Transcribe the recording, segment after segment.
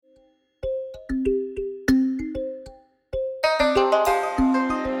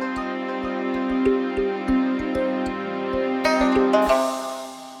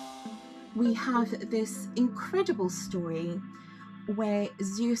have this incredible story where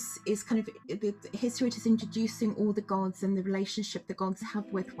Zeus is kind of, his spirit is introducing all the gods and the relationship the gods have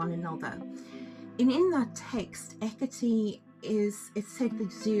with one another. And in that text, Hecate it's said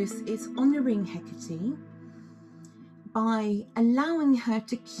that Zeus is honoring Hecate by allowing her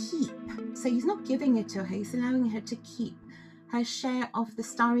to keep, so he's not giving it to her, he's allowing her to keep her share of the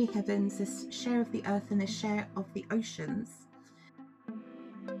starry heavens, a share of the earth, and a share of the oceans.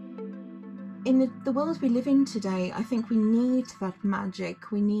 In the world we live in today, I think we need that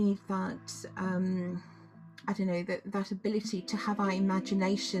magic. We need that, that ability to have our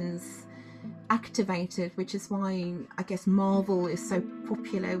imaginations activated, which is why I guess Marvel is so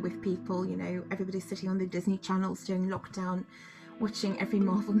popular with people. You know, everybody's sitting on the Disney channels during lockdown, watching every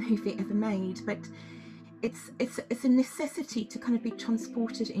Marvel movie ever made. But it's a necessity to kind of be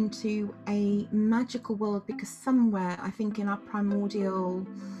transported into a magical world, because somewhere, I think, in our primordial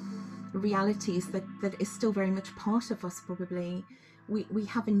realities that is still very much part of us, probably, we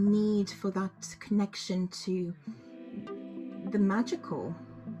have a need for that connection to the magical.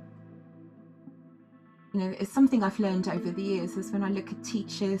 You know, it's something I've learned over the years, is when I look at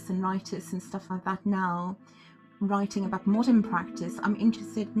teachers and writers and stuff like that now, writing about modern practice, I'm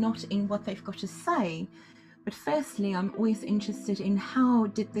interested not in what they've got to say, but firstly, I'm always interested in how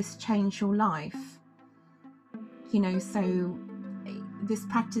did this change your life? You know, so this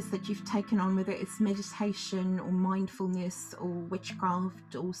practice that you've taken on, whether it's meditation or mindfulness or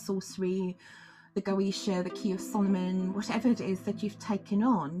witchcraft or sorcery, the Goetia, the Key of Solomon, whatever it is that you've taken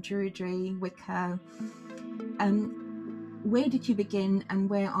on, Druidry, Wicca, where did you begin and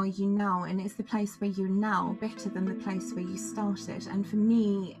where are you now? And is the place where you're now better than the place where you started? And for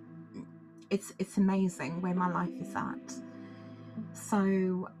me, it's amazing where my life is at.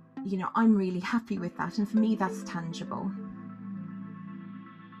 So, you know, I'm really happy with that. And for me, that's tangible.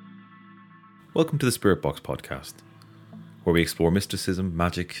 Welcome to the Spirit Box podcast, where we explore mysticism,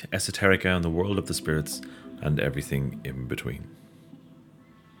 magic, esoterica, and the world of the spirits, and everything in between.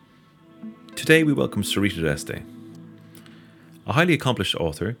 Today we welcome Sarita D'Este. A highly accomplished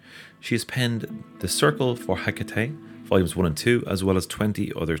author, she has penned The Circle for Hecate, volumes 1 and 2, as well as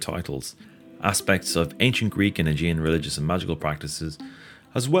 20 other titles. Aspects of ancient Greek and Aegean religious and magical practices,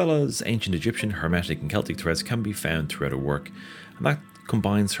 as well as ancient Egyptian, Hermetic, and Celtic threads can be found throughout her work, and that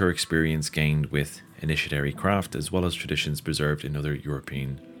combines her experience gained with initiatory craft as well as traditions preserved in other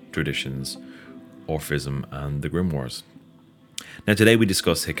European traditions, Orphism and the Grimoires. Now today we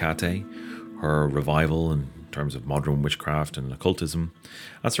discuss Hecate, her revival in terms of modern witchcraft and occultism,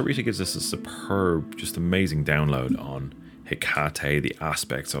 and Sarita gives us a superb, just amazing download on Hecate, the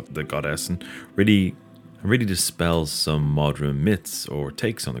aspects of the goddess, and really dispels some modern myths or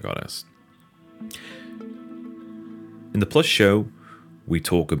takes on the goddess. In the Plus show, we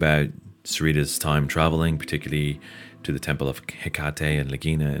talk about Sarita's time traveling, particularly to the temple of Hecate and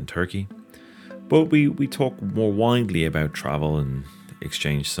Lagina in Turkey. But we talk more widely about travel and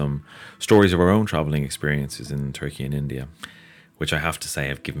exchange some stories of our own traveling experiences in Turkey and India, which I have to say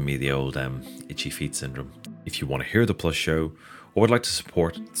have given me the old itchy feet syndrome. If you want to hear the Plus show or would like to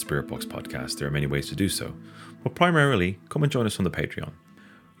support the Spirit Box podcast, there are many ways to do so. But primarily, come and join us on the Patreon.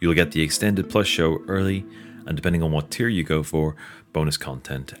 You'll get the extended Plus show early, and depending on what tier you go for, bonus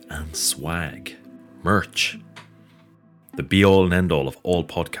content and swag. Merch. The be-all and end-all of all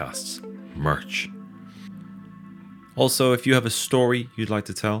podcasts. Merch. Also, if you have a story you'd like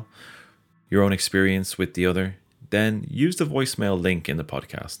to tell, your own experience with the other, then use the voicemail link in the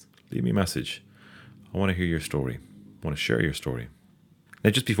podcast. Leave me a message. I want to hear your story. I want to share your story. Now,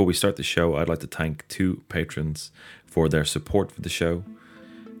 just before we start the show, I'd like to thank 2 patrons for their support for the show.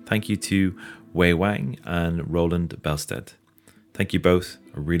 Thank you to Wei Wang and Roland Belstead. Thank you both.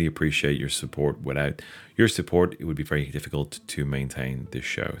 I really appreciate your support. Without your support, it would be very difficult to maintain this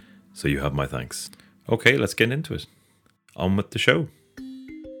show. So you have my thanks. Okay, let's get into it. On with the show.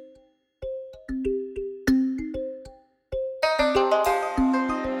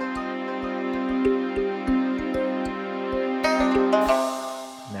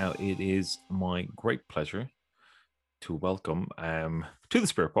 Now, it is my great pleasure to welcome to the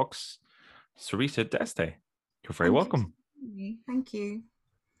Spirit Box, Sarita D'Este. You're very welcome. Thank you.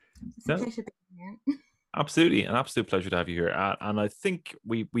 It's a pleasure being here. Absolutely, an absolute pleasure to have you here. And I think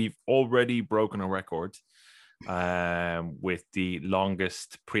we've already broken a record with the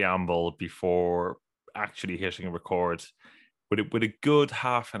longest preamble before actually hitting record, with a good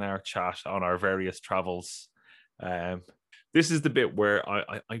half an hour chat on our various travels. This is the bit where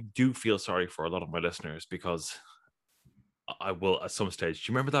I do feel sorry for a lot of my listeners, because I will at some stage.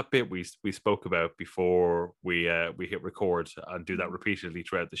 Do you remember that bit we spoke about before we hit record and do that repeatedly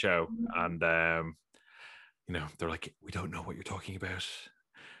throughout the show? And they're like, we don't know what you're talking about,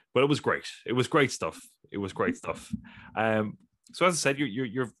 but it was great. It was great stuff. It was great stuff. Um, so as I said,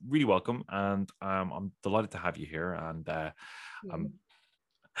 you're really welcome, and I'm delighted to have you here. Um,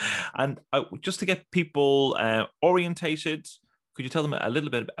 just to get people orientated, could you tell them a little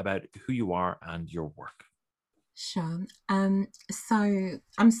bit about who you are and your work? Sure. So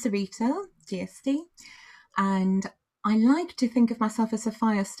I'm Sarita, GSD, and I like to think of myself as a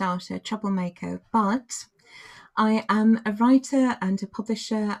fire starter, troublemaker, but I am a writer and a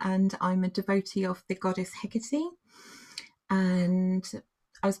publisher, and I'm a devotee of the goddess Hecate. And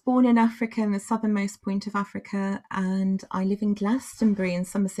I was born in Africa, in the southernmost point of Africa, and I live in Glastonbury in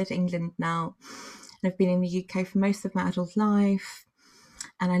Somerset, England now. And I've been in the UK for most of my adult life,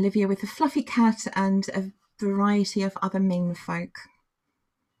 and I live here with a fluffy cat and a variety of other men folk.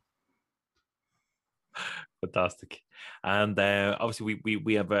 Fantastic. And obviously,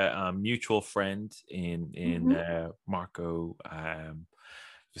 we have a mutual friend in Mm-hmm. Marco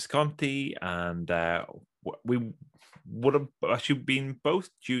Visconti, and we would have actually been both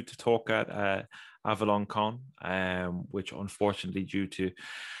due to talk at Avalon Con, which unfortunately, due to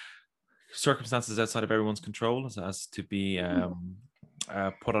circumstances outside of everyone's control, has to be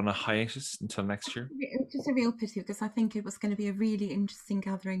put on a hiatus until next year. Which is a real pity because I think it was going to be a really interesting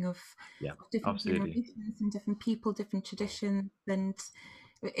gathering of Yeah, different absolutely. generations and different people, different traditions, and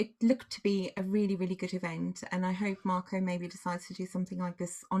it looked to be a really, really good event. And I hope Marco maybe decides to do something like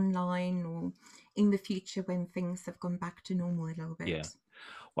this online or in the future when things have gone back to normal a little Yeah. bit.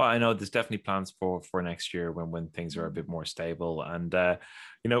 Well, I know there's definitely plans for next year when things are a bit more stable, and I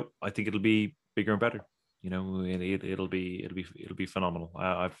think it'll be bigger and better. It'll be phenomenal.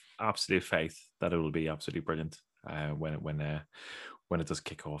 I've absolute faith that it will be absolutely brilliant when it does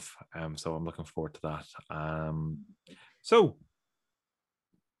kick off. So I'm looking forward to that. So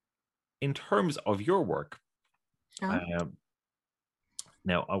in terms of your work, Sure. um,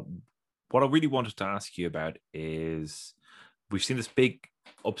 now what I really wanted to ask you about is we've seen this big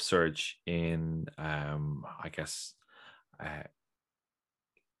upsurge in I guess uh,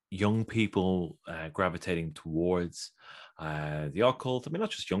 young people gravitating towards the occult. I mean,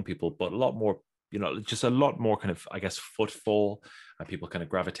 not just young people, but a lot more, just a lot more kind of, I guess, footfall and people kind of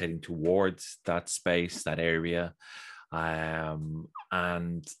gravitating towards that space, that area.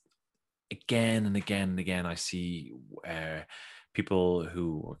 And again and again and again, I see people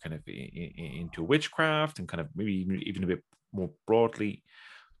who are kind of into witchcraft and kind of maybe even a bit more broadly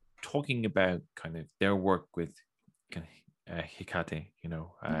talking about kind of their work with kind of Hikate,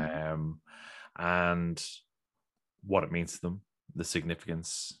 Mhm. and what it means to them, the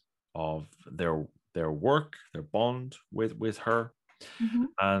significance of their work, their bond with her, Mhm.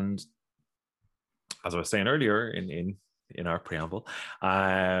 and as I was saying earlier in our preamble,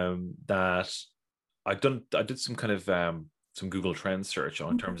 that I did some kind of some Google Trends search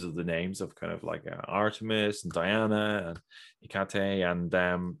on terms of the names of kind of like Artemis and Diana and Hecate and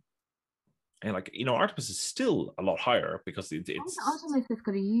like Artemis is still a lot higher because it's Artemis has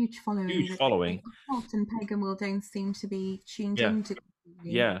got a huge following, huge but the following. occult and pagan world don't seem to be tuned Yeah, into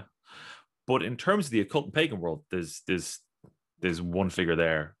completely. yeah. But in terms of the occult and pagan world, there's one figure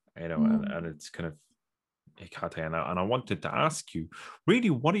there, and it's kind of Hecate. And I wanted to ask you, really,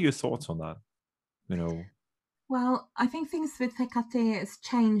 what are your thoughts on that? You know, Well, I think things with Hecate has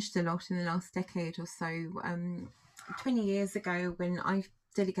changed a lot in the last decade or so. 20 years ago, when I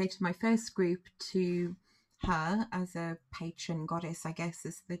dedicated my first group to her as a patron goddess, I guess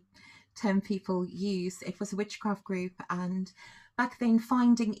is the term people use, it was a witchcraft group. And back then,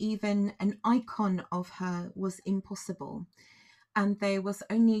 finding even an icon of her was impossible. And there was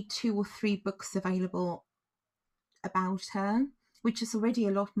only 2 or 3 books available about her, which is already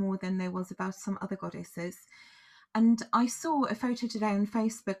a lot more than there was about some other goddesses. And I saw a photo today on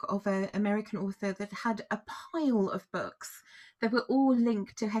Facebook of an American author that had a pile of books that were all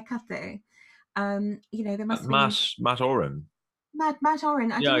linked to Hecate. There must have been Matt Oren. Matt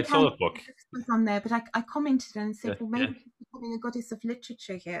Oren. I Yeah, I didn't saw count that book. the books on there, but I commented and said, Yeah, well, yeah. maybe she's becoming a goddess of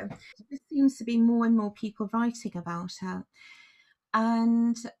literature here. There seems to be more and more people writing about her.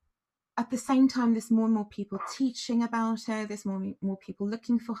 And at the same time, there's more and more people teaching about her. There's more people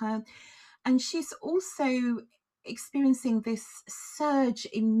looking for her. And she's also experiencing this surge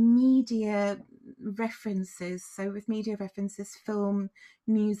in media references. So with media references, film,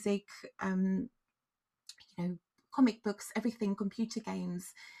 music, um, comic books, everything, computer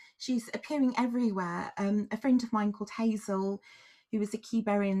games. She's appearing everywhere. A friend of mine called Hazel, who was a key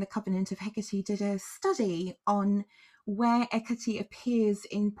bearer in the Covenant of Hecate, did a study on where Hecate appears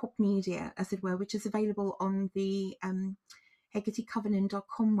in pop media, as it were, which is available on the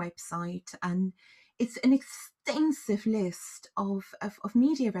hecatecovenant.com website. And it's an extensive list of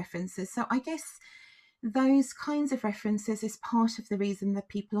media references. So I guess those kinds of references is part of the reason that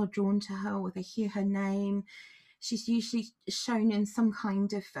people are drawn to her, or they hear her name. She's usually shown in some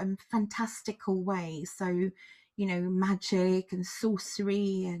kind of fantastical way. So, you know, magic and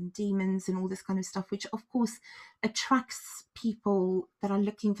sorcery and demons and all this kind of stuff, which of course attracts people that are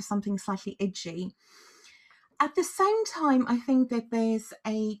looking for something slightly edgy. At the same time, I think that there's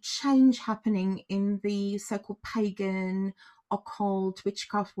a change happening in the so-called pagan, occult,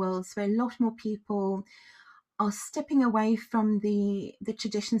 witchcraft worlds, where a lot more people are stepping away from the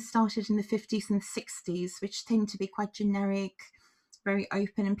traditions started in the 50s and 60s, which tend to be quite generic, very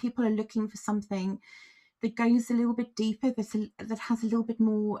open, and people are looking for something that goes a little bit deeper, that has a little bit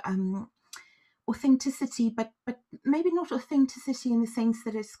more authenticity, but maybe not authenticity in the sense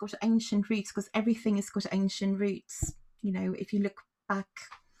that it's got ancient roots, because everything has got ancient roots. You know, if you look back,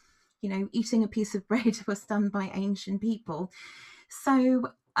 you know, eating a piece of bread was done by ancient people. So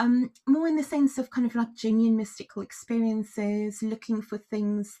more in the sense of kind of like genuine mystical experiences, looking for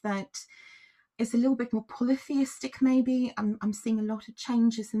things that is a little bit more polytheistic maybe. I'm seeing a lot of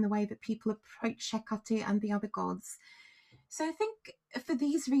changes in the way that people approach Hecate and the other gods. So I think for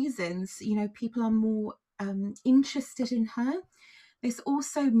these reasons, you know, people are more interested in her. There's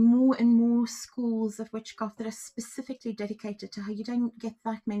also more and more schools of witchcraft that are specifically dedicated to her. You don't get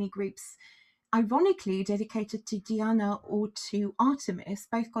that many groups, ironically, dedicated to Diana or to Artemis,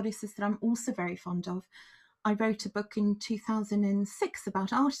 both goddesses that I'm also very fond of. I wrote a book in 2006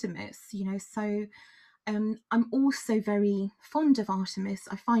 about Artemis, you know, so I'm also very fond of Artemis.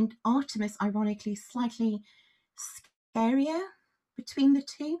 I find Artemis, ironically, slightly scarier between the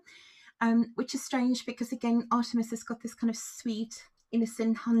two, which is strange because, again, Artemis has got this kind of sweet,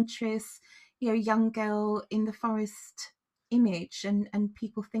 innocent huntress, you know, young girl in the forest image, and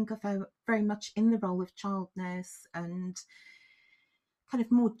people think of her very much in the role of child nurse and kind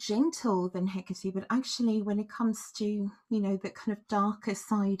of more gentle than Hecate. But actually, when it comes to, you know, the kind of darker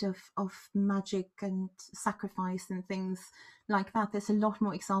side of magic and sacrifice and things like that, there's a lot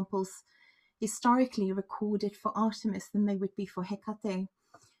more examples historically recorded for Artemis than they would be for Hecate.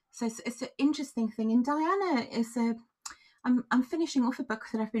 So it's an interesting thing. And Diana is I'm finishing off a book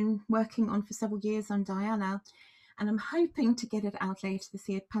that I've been working on for several years on Diana, and I'm hoping to get it out later this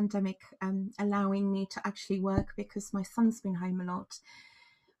year, pandemic allowing me to actually work because my son's been home a lot.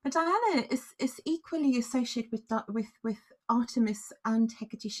 But Diana is equally associated with Artemis and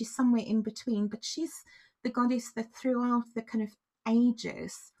Hecate. She's somewhere in between, but she's the goddess that throughout the kind of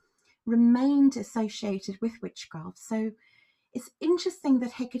ages remained associated with witchcraft. So it's interesting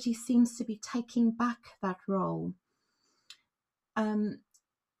that Hecate seems to be taking back that role.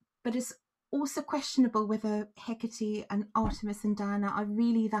 But it's also questionable whether Hecate and Artemis and Diana are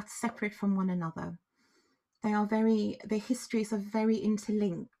really that separate from one another. Their histories are very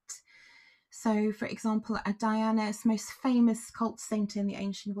interlinked. So, for example, Diana's most famous cult center in the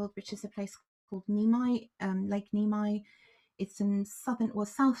ancient world, which is a place called Nemai, Lake Nemai. It's in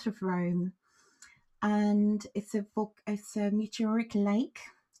south of Rome, and it's a meteoric lake,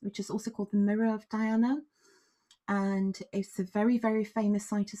 which is also called the Mirror of Diana. And it's a very, very famous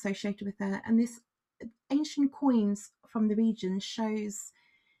site associated with her. And this ancient coins from the region shows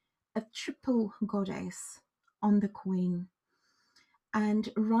a triple goddess on the coin. And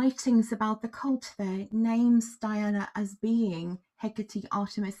writings about the cult there names Diana as being Hecate,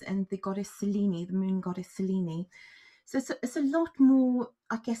 Artemis, and the goddess Selene, the moon goddess Selene. So it's a lot more,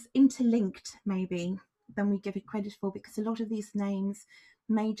 I guess, interlinked maybe than we give it credit for, because a lot of these names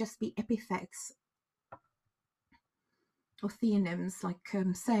may just be epithets or theonyms, like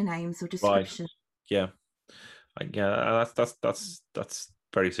surnames or descriptions. Right. Yeah, that's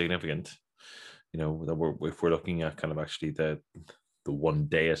very significant. You know, that if we're looking at kind of actually the one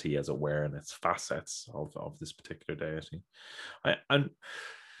deity, as it were, and its facets of this particular deity, and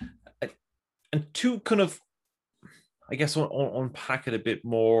to kind of, I guess, unpack it a bit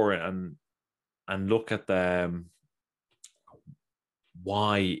more and look at the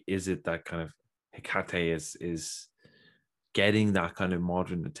why is it that kind of Hecate is getting that kind of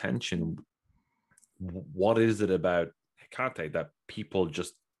modern attention. What is it about Hecate that people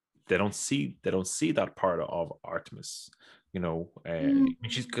just they don't see that part of Artemis? You know,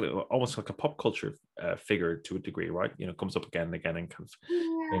 she's almost like a pop culture figure to a degree, right? You know, comes up again and again in kind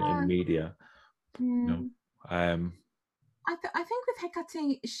of in media. You know, I think with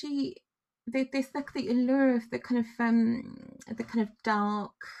Hecate, there's the allure of the kind of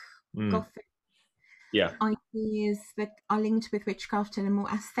dark gothic Yeah. ideas that are linked with witchcraft in a more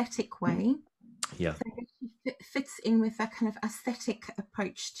aesthetic way. Yeah. So she fits in with that kind of aesthetic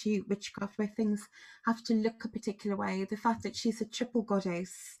approach to witchcraft where things have to look a particular way. The fact that she's a triple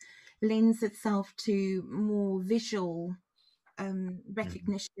goddess lends itself to more visual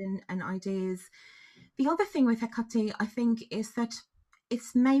recognition and ideas. The other thing with Hecate, I think, is that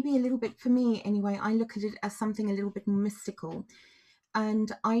it's maybe a little bit, for me anyway, I look at it as something a little bit more mystical.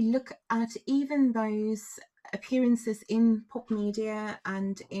 And I look at even those appearances in pop media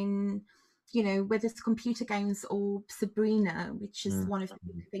and in, you know, whether it's computer games or Sabrina, which is Mm. one of the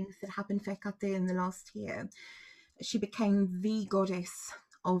big things that happened for Hecate in the last year. She became the goddess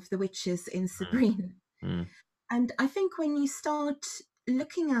of the witches in Sabrina. Mm. And I think when you start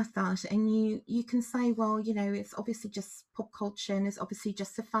looking at that and you can say, well, you know, it's obviously just pop culture and it's obviously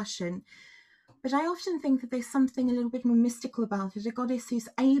just a fashion. But I often think that there's something a little bit more mystical about it, a goddess who's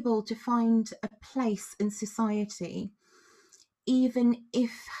able to find a place in society, even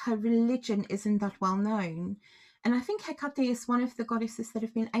if her religion isn't that well known. And I think Hecate is one of the goddesses that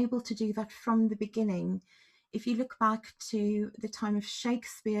have been able to do that from the beginning. If you look back to the time of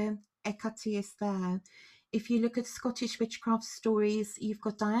Shakespeare, Hecate is there. If you look at Scottish witchcraft stories, you've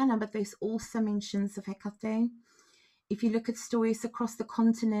got Diana, but there's also mentions of Hecate. If you look at stories across the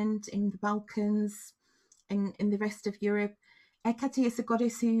continent, in the Balkans, and in the rest of Europe, Hecate is a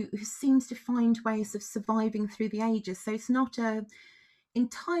goddess who seems to find ways of surviving through the ages. So it's not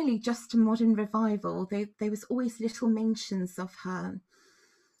entirely just a modern revival. There was always little mentions of her.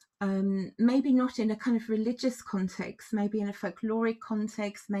 Maybe not in a kind of religious context, maybe in a folkloric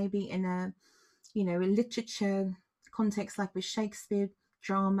context, maybe in a, you know, a literature context like with Shakespeare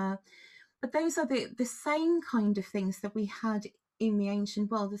drama. But those are the same kind of things that we had in the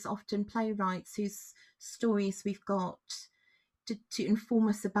ancient world. There's often playwrights whose stories we've got to inform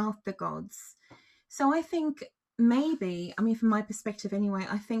us about the gods. So I think maybe, I mean, from my perspective anyway,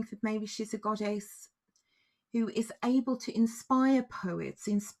 I think that maybe she's a goddess who is able to inspire poets,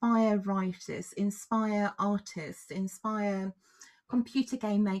 inspire writers, inspire artists, inspire computer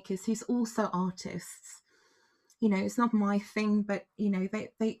game makers who's also artists. You know, it's not my thing, but you know,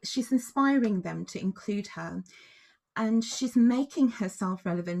 she's inspiring them to include her, and she's making herself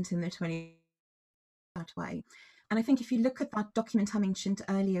relevant in the 20th that way. And I think if you look at that document I mentioned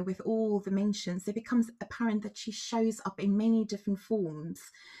earlier with all the mentions, it becomes apparent that she shows up in many different forms.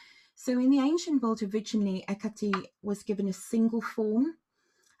 So in the ancient world, originally, Hecate was given a single form.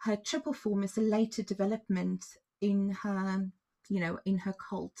 Her triple form is a later development in her, you know, in her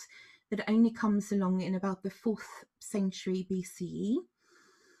cult that only comes along in about the 4th century BCE.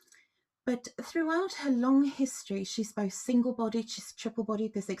 But throughout her long history, she's both single-bodied, she's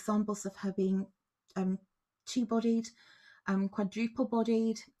triple-bodied. There's examples of her being two-bodied,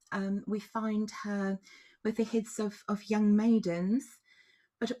 quadruple-bodied. We find her with the heads of young maidens,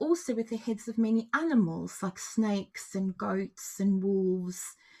 but also with the heads of many animals like snakes and goats and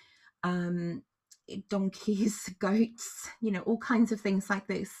wolves, donkeys, goats, you know, all kinds of things like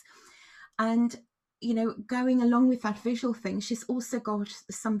this. And, you know, going along with that visual thing, she's also got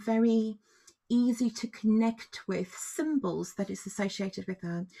some very easy to connect with symbols that is associated with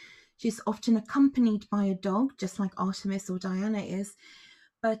her. She's often accompanied by a dog, just like Artemis or Diana is,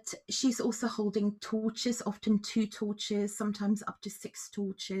 but she's also holding torches, often 2 torches, sometimes up to 6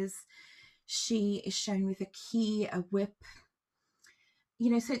 torches. She is shown with a key, a whip. You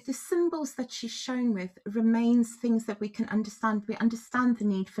know, so the symbols that she's shown with remains things that we can understand. We understand the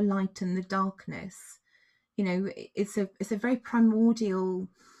need for light and the darkness. You know, it's a very primordial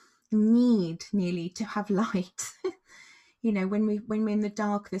need, nearly, to have light. You know, when we're in the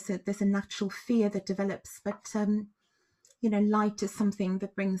dark, there's a natural fear that develops, but you know, light is something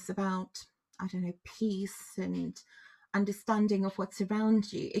that brings about, I don't know, peace and understanding of what's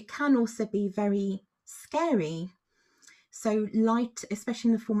around you. It can also be very scary. So light,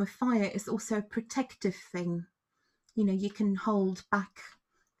 especially in the form of fire, is also a protective thing. You know, you can hold back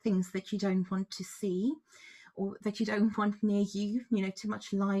things that you don't want to see or that you don't want near you. You know, too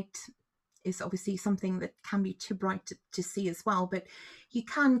much light is obviously something that can be too bright to see as well, but you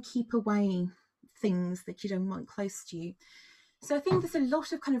can keep away things that you don't want close to you. So I think there's a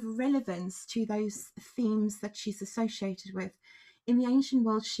lot of kind of relevance to those themes that she's associated with. In the ancient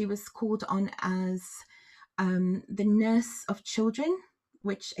world, she was called on as the nurse of children,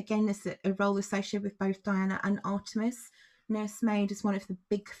 which again is a role associated with both Diana and Artemis. Nursemaid is one of the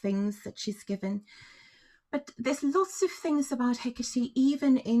big things that she's given. But there's lots of things about Hecate,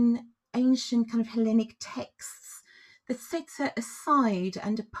 even in ancient kind of Hellenic texts, that sets her aside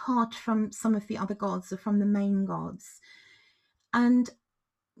and apart from some of the other gods or from the main gods. And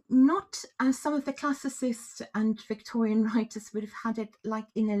not as some of the classicist and Victorian writers would have had it, like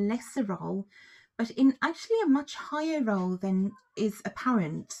in a lesser role, but in actually a much higher role than is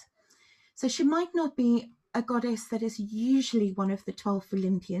apparent. So she might not be a goddess that is usually one of the 12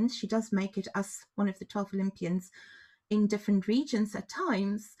 Olympians. She does make it as one of the 12 Olympians in different regions at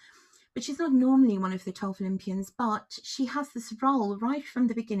times, but she's not normally one of the 12 Olympians. But she has this role right from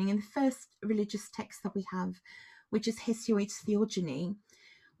the beginning. In the first religious text that we have, which is Hesiod's Theogony,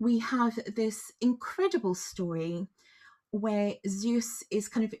 we have this incredible story where Zeus is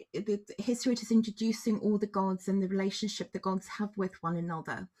kind of, Hesiod is introducing all the gods and the relationship the gods have with one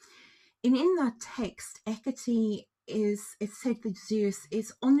another. And in that text, Hecate it's said that Zeus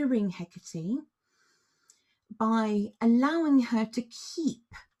is honoring Hecate by allowing her to keep,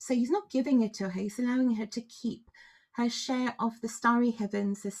 so he's not giving it to her, he's allowing her to keep her share of the starry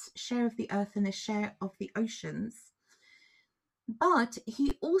heavens, a share of the earth, and a share of the oceans. But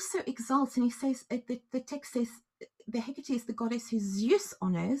he also exalts, and he says, the text says, the Hecate is the goddess who Zeus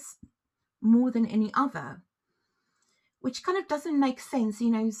honors more than any other, which kind of doesn't make sense.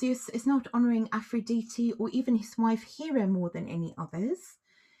 Zeus is not honoring Aphrodite or even his wife Hera more than any others.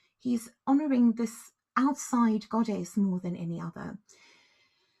 He's honoring this outside goddess more than any other.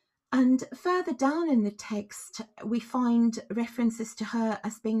 And further down in the text, we find references to her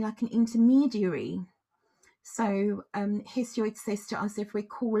as being like an intermediary. So Hesiod says to us, if we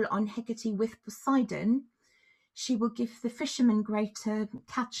call on Hecate with Poseidon, she will give the fishermen greater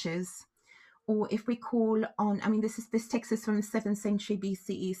catches. Or if we call on, this text is from the 7th century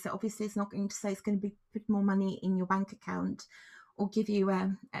BCE, so obviously it's not going to say it's going to be put more money in your bank account or give you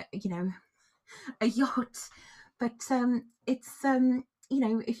a yacht, but it's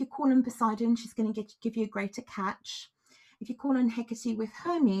if you call on Poseidon, she's going to give you a greater catch. If you call on Hecate with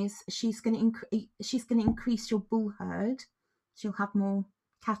Hermes, she's going to increase your bull herd, so you'll have more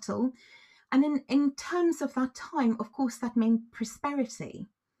cattle. And in terms of that time, of course, that meant prosperity.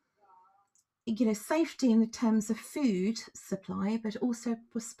 Safety in the terms of food supply, but also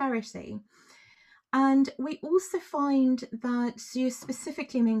prosperity. And we also find that Zeus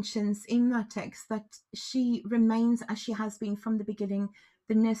specifically mentions in that text that she remains, as she has been from the beginning,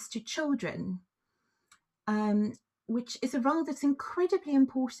 the nurse to children, which is a role that's incredibly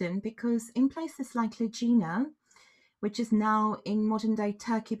important, because in places like Legina, which is now in modern day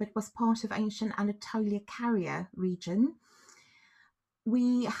Turkey but was part of ancient Anatolia Caria region,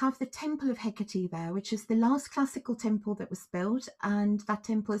 we have the Temple of Hecate there, which is the last classical temple that was built, and that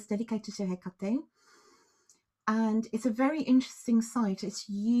temple is dedicated to Hecate. And it's a very interesting site. It's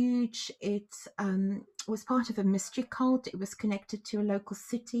huge. It was part of a mystery cult. It was connected to a local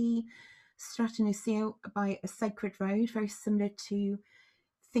city, Stratonicea, by a sacred road, very similar to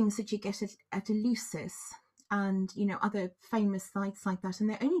things that you get at Eleusis and other famous sites like that. And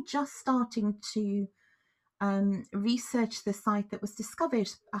they're only just starting to research the site that was discovered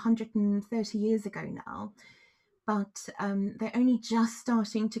 130 years ago now. But they're only just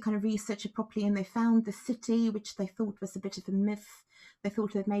starting to kind of research it properly, and they found the city, which they thought was a bit of a myth. They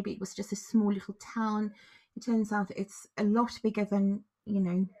thought that maybe it was just a small little town. It turns out it's a lot bigger than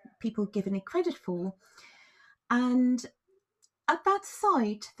people given it credit for. And at that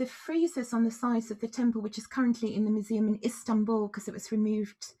site, the friezes on the sides of the temple, which is currently in the museum in Istanbul because it was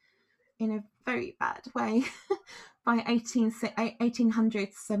removed in a very bad way by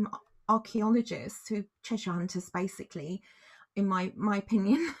 1800s archaeologists, who treasure hunters basically, in my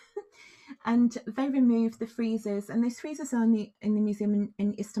opinion. And they removed the friezes, and those friezes are in the museum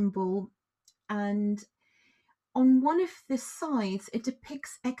in Istanbul. And on one of the sides, it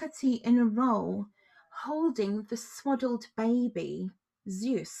depicts Hecate in a role holding the swaddled baby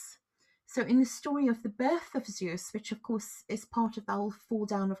Zeus. So in the story of the birth of Zeus, which of course is part of the whole fall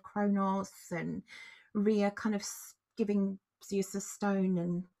down of Kronos, and Rhea kind of giving Zeus a stone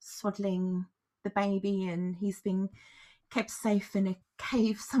and swaddling the baby, and he's being kept safe in a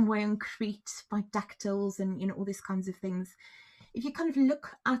cave somewhere on Crete by dactyls and all these kinds of things. If you kind of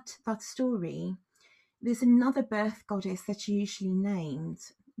look at that story, there's another birth goddess that's usually named,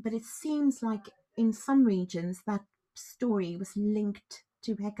 but it seems like in some regions that story was linked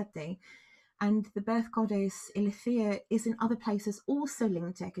to Hecate, and the birth goddess Eileithyia is in other places also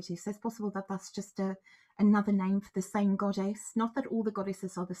linked to Hecate. So it's possible that that's just another name for the same goddess. Not that all the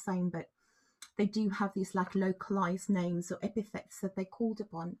goddesses are the same, but they do have these like localized names or epithets that they called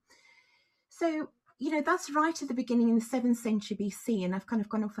upon. So that's right at the beginning in the 7th century BC, and I've kind of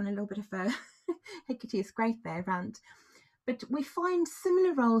gone off on a little bit of a Hecate is great there rant. But we find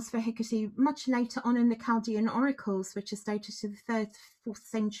similar roles for Hecate much later on in the Chaldean oracles, which is dated to the 3rd, 4th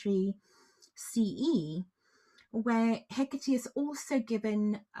century CE, where Hecate is also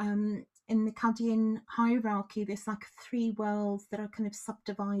given, in the Chaldean hierarchy, there's like 3 worlds that are kind of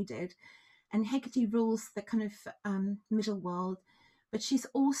subdivided, and Hecate rules the kind of middle world, but she's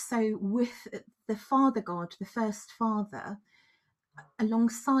also with the father god, the first father,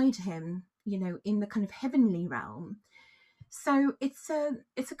 alongside him, in the kind of heavenly realm. So it's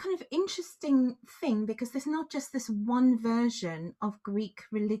a kind of interesting thing, because there's not just this one version of Greek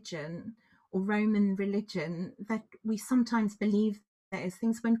religion or Roman religion that we sometimes believe there is.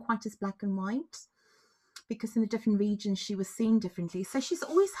 Things weren't quite as black and white, because in the different regions she was seen differently. So she's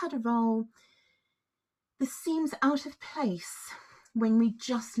always had a role that seems out of place when we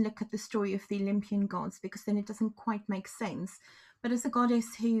just look at the story of the Olympian gods, because then it doesn't quite make sense. But as a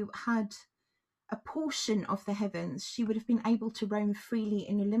goddess who had a portion of the heavens, she would have been able to roam freely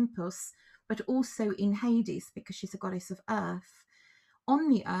in Olympus, but also in Hades, because she's a goddess of earth, on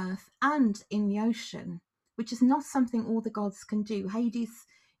the earth and in the ocean, which is not something all the gods can do. Hades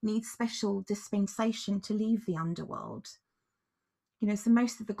needs special dispensation to leave the underworld. So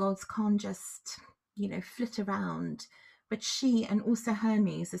most of the gods can't just, flit around. But she, and also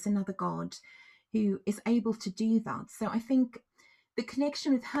Hermes is another god who is able to do that. So I think the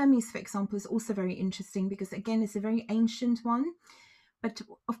connection with Hermes, for example, is also very interesting, because again, it's a very ancient one. But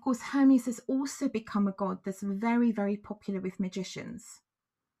of course, Hermes has also become a god that's very, very popular with magicians.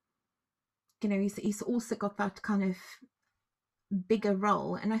 He's also got that kind of bigger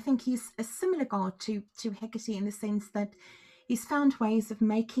role. And I think he's a similar god to Hecate, in the sense that he's found ways of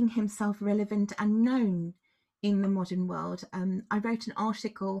making himself relevant and known in the modern world. I wrote an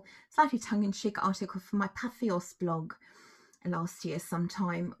article, slightly tongue-in-cheek article, for my Patheos blog last year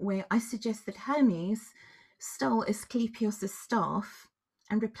sometime, where I suggest that Hermes stole Asclepius's staff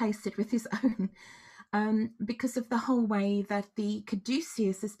and replaced it with his own, because of the whole way that the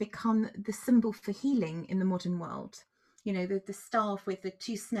caduceus has become the symbol for healing in the modern world. The staff with the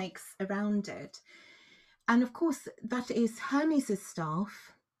 2 snakes around it. And of course, that is Hermes'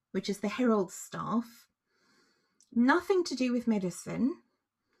 staff, which is the herald's staff. Nothing to do with medicine,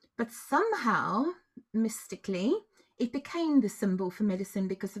 but somehow, mystically, it became the symbol for medicine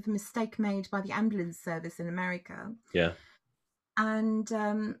because of a mistake made by the ambulance service in America. Yeah. And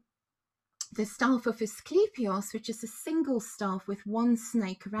the staff of Asclepius, which is a single staff with 1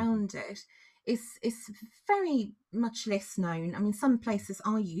 snake around it, is very much less known. I mean, some places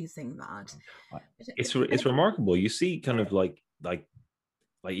are using that. It's remarkable. You see kind of like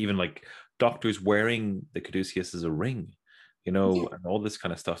even like doctors wearing the caduceus as a ring, and all this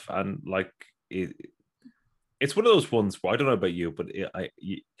kind of stuff. And like it's one of those ones where, I don't know about you, but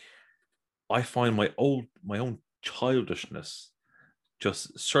I find my own childishness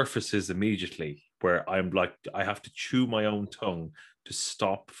just surfaces immediately, where I'm like, I have to chew my own tongue to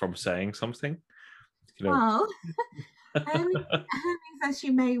stop from saying something. Well, Hermes, as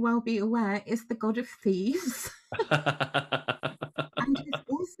you may well be aware, is the god of thieves. And he's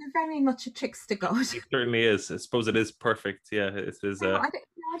also very much a trickster god. It certainly is. I suppose it is perfect. Yeah, it is. I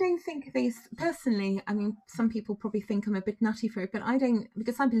don't think these, personally, I mean, some people probably think I'm a bit nutty for it, but I don't,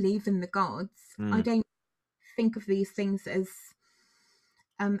 because I believe in the gods. I don't think of these things as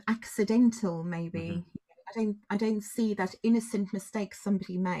accidental, maybe. I don't see that innocent mistake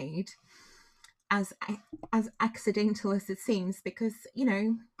somebody made as accidental as it seems, because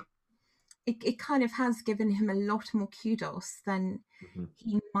it kind of has given him a lot more kudos than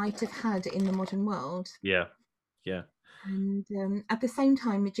he might have had in the modern world. Yeah. And at the same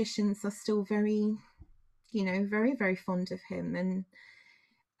time, magicians are still very, very, very fond of him. And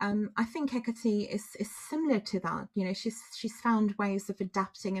I think Hecate is similar to that. She's found ways of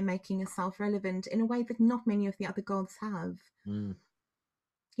adapting and making herself relevant in a way that not many of the other gods have. I'm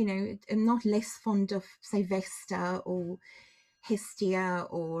not less fond of, say, Vesta or Hestia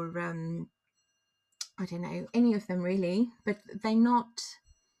or I don't know, any of them really, but they've not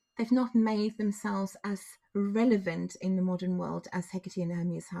made themselves as relevant in the modern world as Hecate and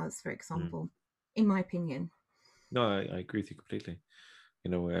Hermes has, for example, in my opinion. No, I agree with you completely. I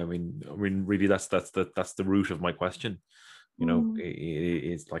mean, really, that's the root of my question.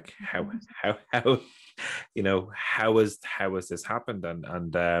 It's like how has this happened,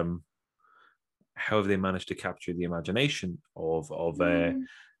 and how have they managed to capture the imagination of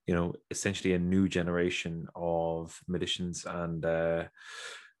essentially a new generation of magicians and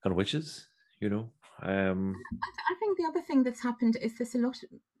witches. I think the other thing that's happened is there's a lot.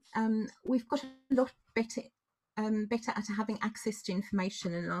 We've got a lot better at having access to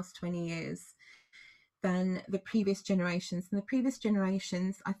information in the last 20 years than the previous generations. And the previous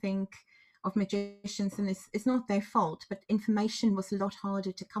generations, I think, of magicians, and it's not their fault, but information was a lot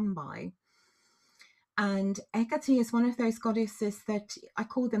harder to come by. And Hecate is one of those goddesses that I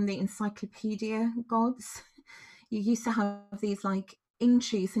call them the encyclopedia gods. You used to have these like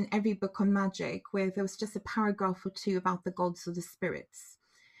entries in every book on magic where there was just a paragraph or two about the gods or the spirits.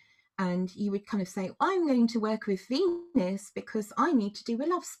 And you would kind of say, I'm going to work with Venus because I need to do a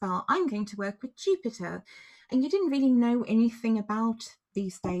love spell. I'm going to work with Jupiter. And you didn't really know anything about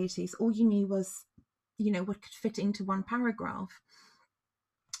these deities. All you knew was, what could fit into one paragraph.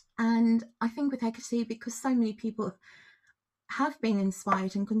 And I think with Hecate, because so many people have been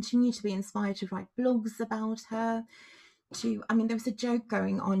inspired and continue to be inspired to write blogs about her, there was a joke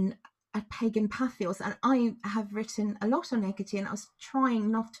going on at Pagan Pathos, and I have written a lot on Hecate, and I was trying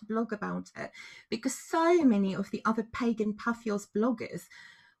not to blog about her because so many of the other Pagan Pathos bloggers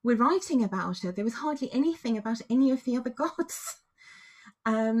were writing about her. There was hardly anything about any of the other gods.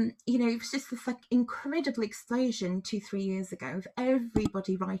 It was just this like incredible explosion 2-3 years ago of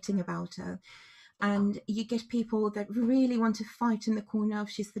everybody writing about her. And you get people that really want to fight in the corner of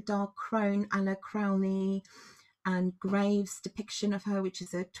she's the dark crone, a la Crowley, and Graves' depiction of her, which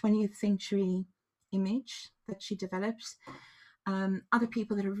is a 20th century image that she developed. Other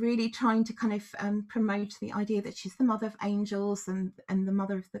people that are really trying to kind of promote the idea that she's the mother of angels and the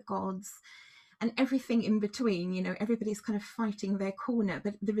mother of the gods, and everything in between. Everybody's kind of fighting their corner.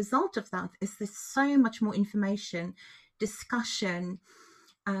 But the result of that is there's so much more information, discussion,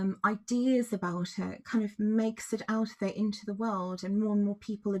 ideas about her. It kind of makes it out there into the world, and more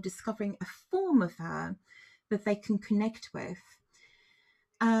people are discovering a form of her that they can connect with.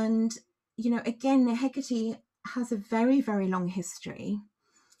 And, again, Hecate has a very, very long history.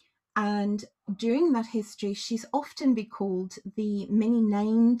 And during that history, she's often been called the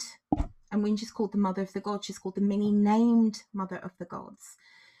many-named, and when she's called the mother of the gods, she's called the many-named mother of the gods.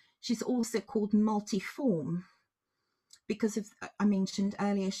 She's also called multiform because of, I mentioned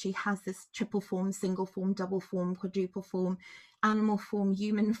earlier, she has this triple form, single form, double form, quadruple form, animal form,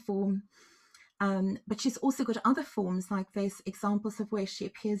 human form. But she's also got other forms, like there's examples of where she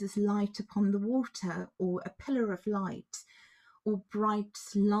appears as light upon the water, or a pillar of light, or bright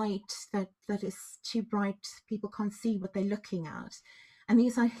light that is too bright, people can't see what they're looking at. And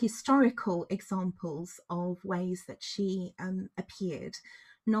these are historical examples of ways that she appeared,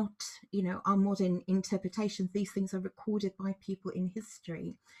 not, our modern interpretations. These things are recorded by people in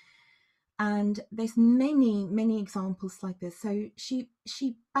history. And there's many, many examples like this. So she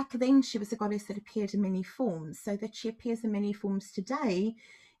back then, she was a goddess that appeared in many forms, so that she appears in many forms today,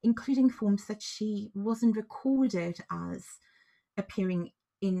 including forms that she wasn't recorded as appearing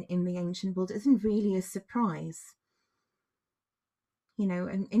in the ancient world, isn't really a surprise.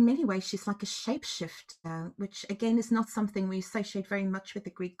 And in many ways, she's like a shapeshifter, which again is not something we associate very much with the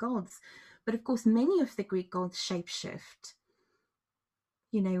Greek gods. But of course, many of the Greek gods shapeshift.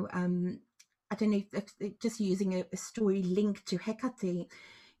 I don't know, if just using a story linked to Hecate,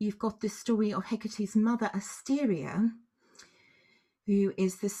 you've got the story of Hecate's mother, Asteria, who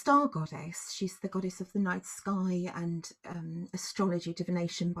is the star goddess. She's the goddess of the night sky and astrology,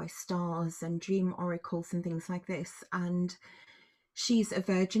 divination by stars, and dream oracles and things like this. And she's a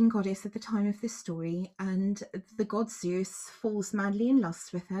virgin goddess at the time of this story, and the god Zeus falls madly in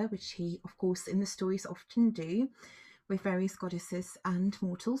lust with her, which he, of course, in the stories often do with various goddesses and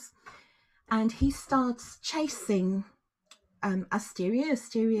mortals. And he starts chasing Asteria.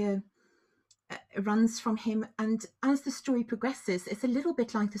 Asteria runs from him, and as the story progresses, it's a little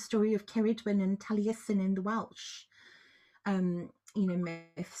bit like the story of Ceridwen and Taliesin in the Welsh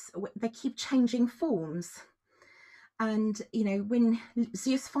myths. They keep changing forms. And, when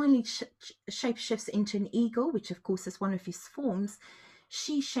Zeus finally shapeshifts into an eagle, which of course is one of his forms,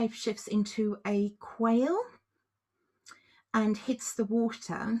 she shapeshifts into a quail and hits the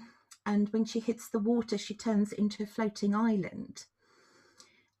water. And when she hits the water, she turns into a floating island.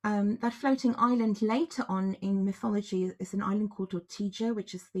 That floating island later on in mythology is an island called Ortygia,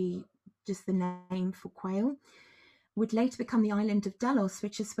 which is just the name for quail, would later become the island of Delos,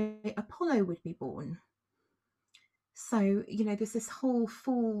 which is where Apollo would be born. So, there's this whole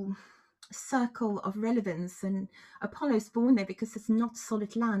full circle of relevance, and Apollo's born there because it's not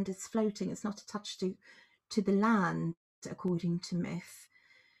solid land, it's floating, it's not attached to the land, according to myth,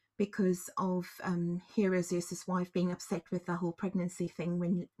 because of Hera, Zeus's wife, being upset with the whole pregnancy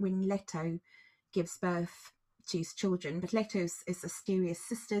thing when Leto gives birth to his children. But Leto is Asteria's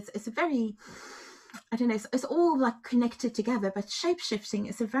sister. It's a very, I don't know, it's all like connected together, but shapeshifting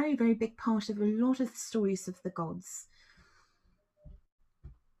is a very, very big part of a lot of the stories of the gods.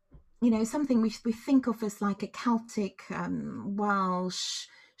 Something we think of as like a Celtic, Welsh,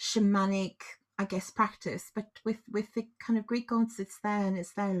 shamanic, I guess, practice, but with the kind of Greek gods, it's there, and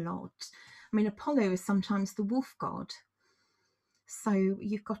it's there a lot. I mean, Apollo is sometimes the wolf god. So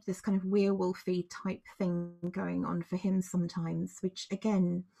you've got this kind of werewolfy type thing going on for him sometimes, which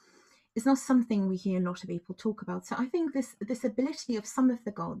again is not something we hear a lot of people talk about. So I think this ability of some of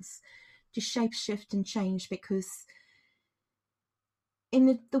the gods to shape shift and change, because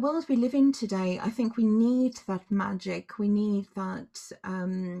in the world we live in today, I think we need that magic. We need that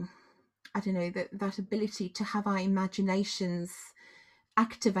I don't know, that ability to have our imaginations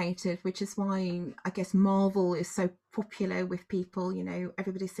activated, which is why I guess Marvel is so popular with people. You know,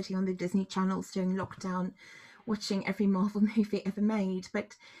 everybody's sitting on the Disney channels during lockdown, watching every Marvel movie ever made.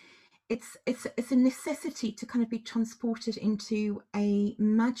 But it's a necessity to kind of be transported into a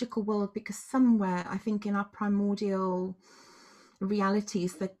magical world, because somewhere I think in our primordial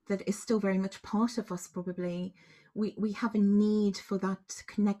realities that is still very much part of us, probably we have a need for that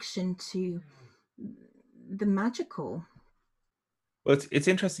connection to the magical. Well, it's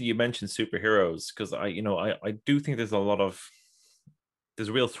interesting you mentioned superheroes because I do think there's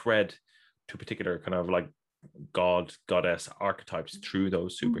a real thread to particular kind of like goddess archetypes through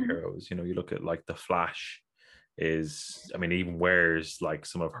those Mm-hmm. superheroes. You look at like the Flash I mean, he even wears like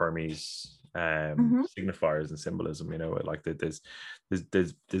some of Hermes Mm-hmm. signifiers and symbolism. Like there's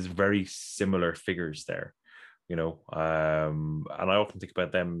very similar figures there. And I often think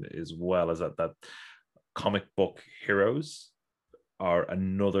about them as well as that comic book heroes are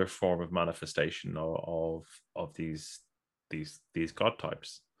another form of manifestation of these god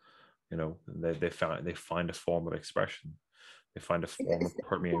types. They find a form of expression. They find a form of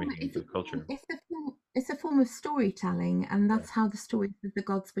permeating the culture. It's a form of storytelling, and Yeah. that's how the stories of the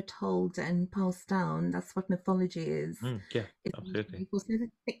gods were told and passed down. That's what mythology is. Yeah, It's absolutely. it was never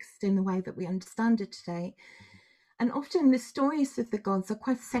fixed in the way that we understand it today. And often the stories of the gods are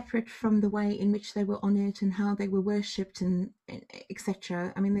quite separate from the way in which they were honored and how they were worshipped and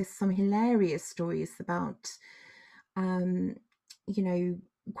etc. I mean, there's some hilarious stories about, um, you know,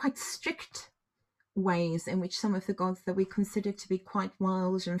 quite strict ways in which some of the gods that we consider to be quite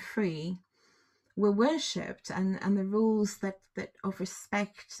wild and free were worshipped, and the rules that of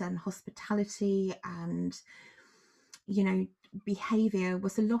respect and hospitality and behavior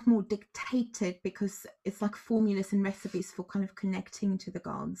was a lot more dictated, because it's like formulas and recipes for kind of connecting to the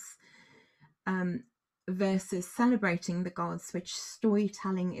gods, um, versus celebrating the gods, which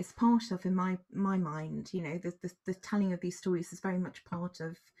storytelling is part of in my mind. The telling of these stories is very much part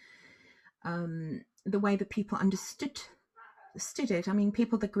of the way that people understood it. I mean,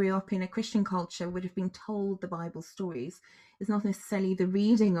 people that grew up in a Christian culture would have been told the Bible stories. It's not necessarily the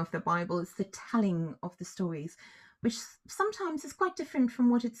reading of the Bible, it's the telling of the stories, which sometimes is quite different from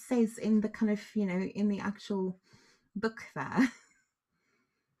what it says in the kind of, in the actual book there.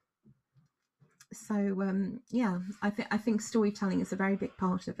 So, yeah, I think storytelling is a very big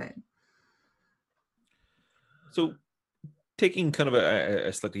part of it. So, taking kind of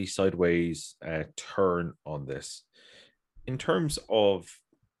a slightly sideways turn on this, in terms of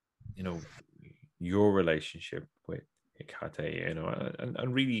you know your relationship with Hecate,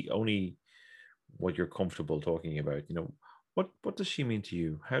 and really only what you're comfortable talking about. What does she mean to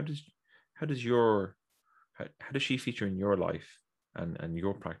you? How does she feature in your life and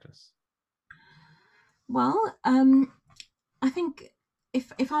your practice? Well, I think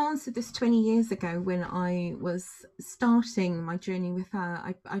if I answered this 20 years ago when I was starting my journey with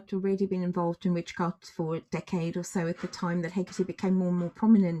her, I'd already been involved in witchcraft for a decade or so at the time that Hecate became more and more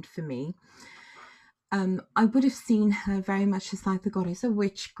prominent for me. I would have seen her very much as like the goddess of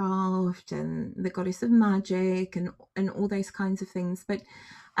witchcraft and the goddess of magic and all those kinds of things. But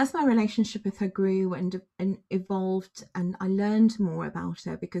as my relationship with her grew and evolved, and I learned more about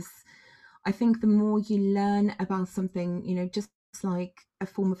her, because I think the more you learn about something, just like a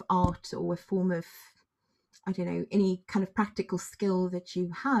form of art or a form of, I don't know, any kind of practical skill that you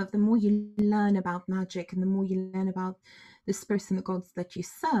have, the more you learn about magic and the more you learn about the spirits and the gods that you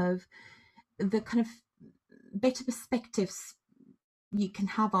serve, the kind of better perspectives you can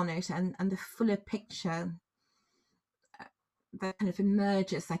have on it, and the fuller picture that kind of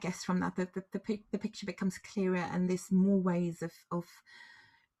emerges, I guess, from that. The picture becomes clearer, and there's more ways of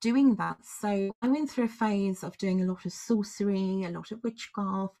doing that. So I went through a phase of doing a lot of sorcery, a lot of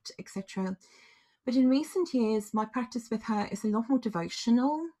witchcraft, etc. But in recent years, my practice with her is a lot more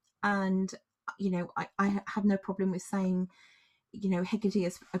devotional. And, I have no problem with saying, Hecate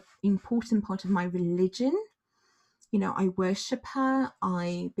is an important part of my religion. I worship her.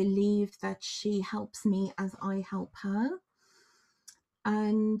 I believe that she helps me as I help her.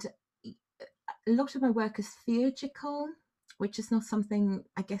 And a lot of my work is theurgical, which is not something,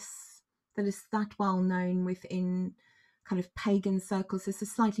 I guess, that is that well known within kind of pagan circles, there's a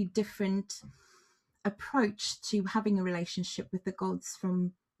slightly different approach to having a relationship with the gods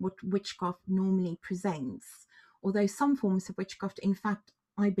from what witchcraft normally presents. Although some forms of witchcraft, in fact,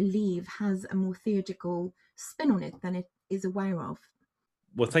 I believe, has a more theurgical spin on it than it is aware of.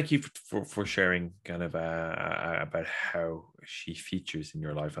 Well, thank you for sharing kind of about how she features in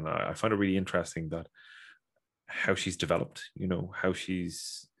your life. And I find it really interesting that how she's developed, how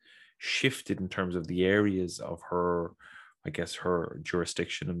she's shifted in terms of the areas of her, I guess, her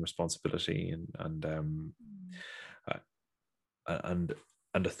jurisdiction and responsibility uh, and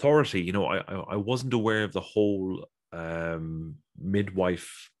authority. I wasn't aware of the whole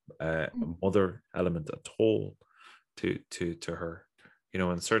midwife mother element at all to her,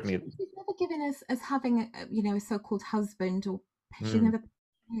 and certainly she's never given us as having a so-called husband, or she's mm, never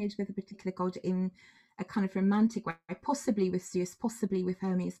paired with a particular god in a kind of romantic way, possibly with Zeus, possibly with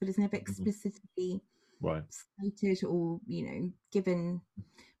Hermes, but is never explicitly right, stated or given.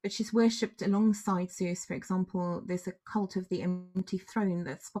 But she's worshipped alongside Zeus. For example, there's a cult of the empty throne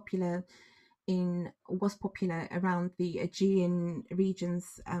that's was popular around the Aegean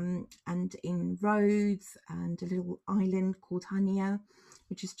regions, and in Rhodes, and a little island called Hania,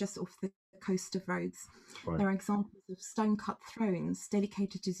 which is just off the coast of Rhodes. right. There are examples of stone-cut thrones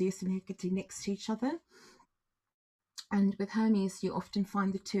dedicated to Zeus and Hecate next to each other. And with Hermes, you often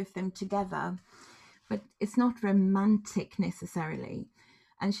find the two of them together, but it's not romantic necessarily.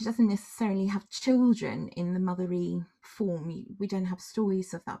 And she doesn't necessarily have children in the mothery form. We don't have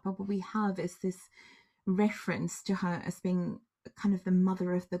stories of that, but what we have is this reference to her as being kind of the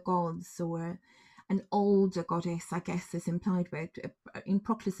mother of the gods, or an older goddess, I guess, is implied with. In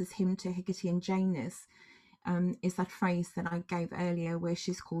Proclus's hymn to Hecate and Janus, is that phrase that I gave earlier, where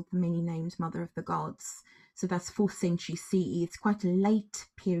she's called the many-named mother of the gods. So that's 4th century CE. It's quite a late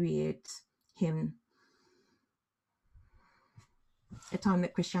period hymn, a time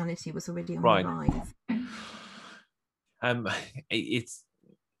that Christianity was already on the rise. It's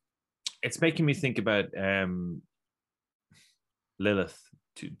making me think about Lilith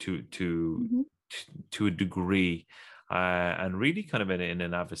to a degree, and really kind of in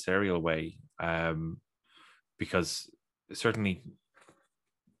an adversarial way, because certainly,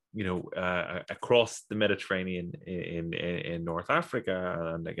 across the Mediterranean in North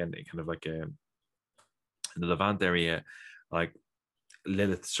Africa, and again, kind of like in the Levant area, like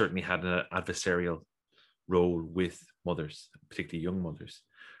Lilith certainly had an adversarial role with mothers, particularly young mothers,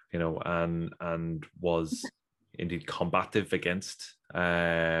 and was indeed combative against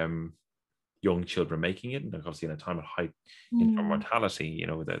young children making it, and obviously in a time of high infant mortality,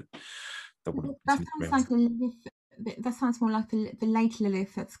 that would that sounds more like the late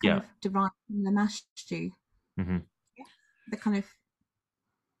Lilith that's kind of derived from Lamashtu. The kind of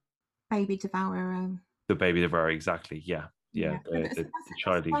baby devourer. The baby devourer, exactly. The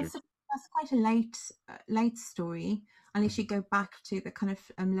child eater. That's quite a late story, unless you go back to the kind of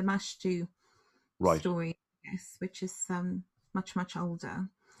Lamashtu story, yes, which is much older.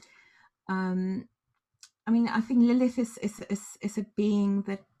 I mean, I think Lilith is a being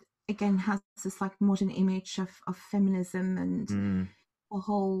that again has this like modern image of feminism, and a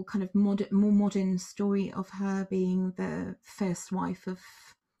whole kind of more modern story of her being the first wife of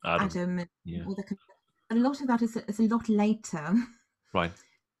Adam and all the. A lot of that is a lot later, right?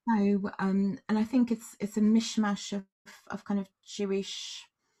 So, and I think it's a mishmash of kind of Jewish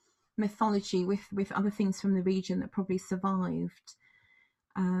mythology with other things from the region that probably survived.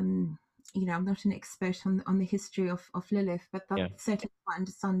 I'm not an expert on the history of Lilith, but that's certainly my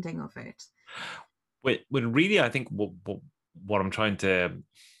understanding of it. Well, really, I think what I'm trying to,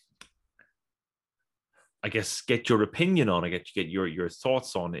 I guess, get your opinion on, get your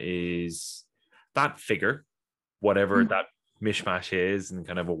thoughts on, is that figure, whatever that mishmash is, and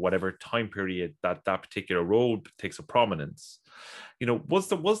kind of whatever time period that particular role takes a prominence. Was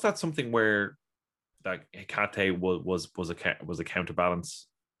that something where that Hecate was a counterbalance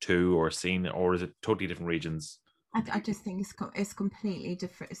to, or seen, or is it totally different regions? I just think it's completely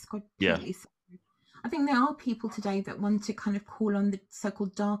different. It's completely separate. I think there are people today that want to kind of call on the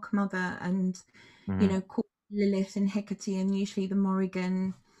so-called Dark Mother, and call Lilith and Hecate, and usually the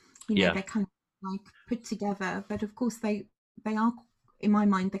Morrigan. They're kind of like put together, but of course they are, in my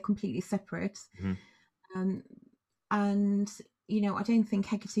mind, they're completely separate. And I don't think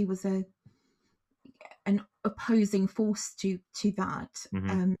Hecate was an opposing force to that.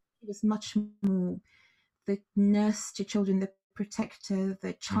 It was much more the nurse to children, the protector,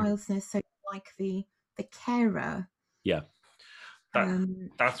 the child's nurse, so like the carer.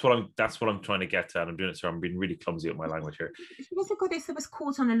 That's what I'm trying to get at. I'm doing it, so I'm being really clumsy with my language here. She was a goddess that was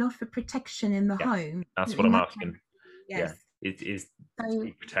called on a lot for protection in the home. That's what I'm asking. yeah, Yes. is So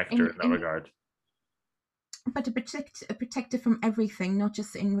the protector in in that regard. but a protector from everything, not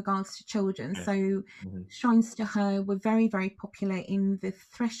just in regards to children. Yeah. So Hmm. shrines to her were very, very popular in the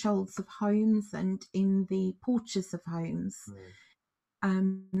thresholds of homes and in the porches of homes.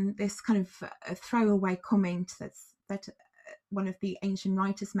 This kind of a throwaway comment that one of the ancient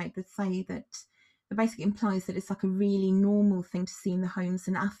writers made that say that it basically implies that it's like a really normal thing to see in the homes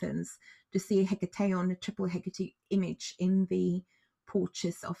in Athens, to see a Hecateon, a triple Hecate image in the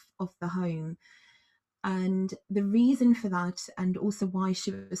porches of the home. And the reason for that, and also why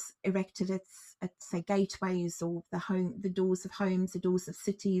she was erected at say gateways or the doors of homes, the doors of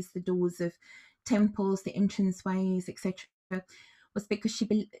cities, the doors of temples, the entranceways, etc., was because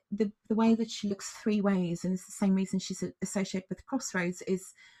the way that she looks three ways, and it's the same reason she's associated with crossroads,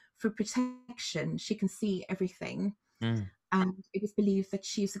 is for protection. She can see everything, Mm. and it was believed that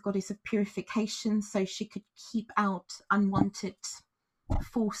she is a goddess of purification, so she could keep out unwanted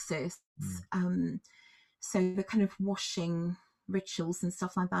forces. Mm. So the kind of washing rituals and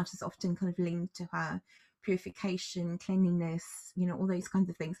stuff like that is often kind of linked to her purification, cleanliness, all those kinds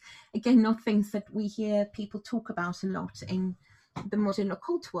of things. Again, not things that we hear people talk about a lot in the modern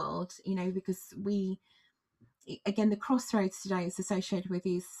occult world, because the crossroads today is associated with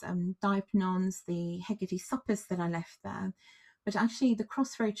these diapnons, the Hegate suppers that are left there. But actually, the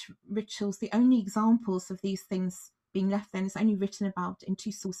crossroads rituals, the only examples of these things being left there is only written about in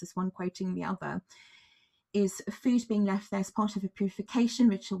two sources, one quoting the other, is food being left there as part of a purification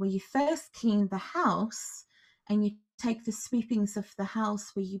ritual where you first clean the house and you take the sweepings of the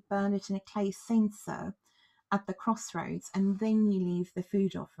house where you burn it in a clay censer at the crossroads, and then you leave the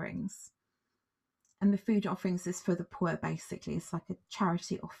food offerings. And the food offerings is for the poor, basically. It's like a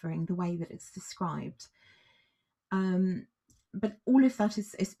charity offering, the way that it's described. But all of that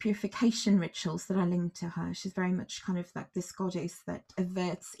is purification rituals that are linked to her. She's very much kind of like this goddess that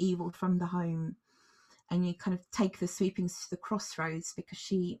averts evil from the home. And you kind of take the sweepings to the crossroads because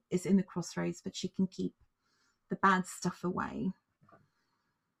she is in the crossroads, but she can keep the bad stuff away.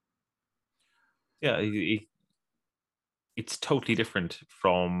 Yeah, it's totally different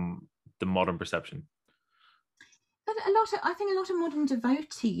from the modern perception. But I think a lot of modern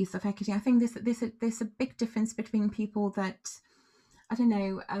devotees of Hecate, I think there's a big difference between people that, I don't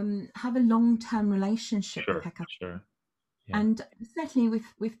know, have a long-term relationship with Sure, Hecate. sure. Yeah. And certainly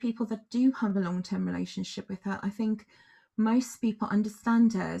with people that do have a long-term relationship with her, I think most people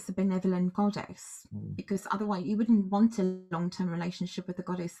understand her as a benevolent goddess, because otherwise you wouldn't want a long-term relationship with a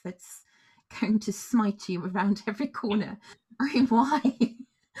goddess that's going to smite you around every corner. I mean, why?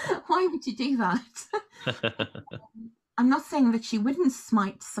 Why would you do that? I'm not saying that she wouldn't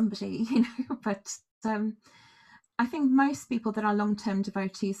smite somebody, but I think most people that are long-term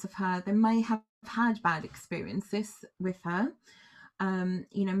devotees of her, they may have had bad experiences with her.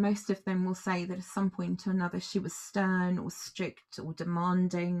 Most of them will say that at some point or another she was stern or strict or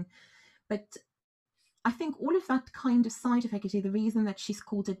demanding. But I think all of that kind of side of Hecate, the reason that she's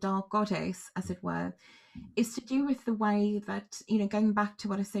called a dark goddess, as it were, is to do with the way that, going back to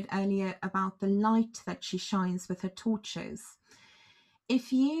what I said earlier about the light that she shines with her torches.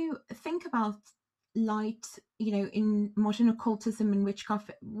 If you think about light, in modern occultism and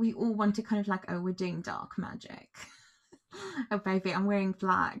witchcraft, we all want to kind of like, oh, we're doing dark magic. Oh, baby, I'm wearing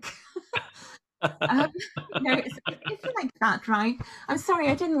black. It's like that, right? I'm sorry,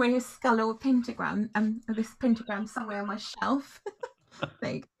 I didn't wear a skull or a pentagram. This pentagram somewhere on my shelf.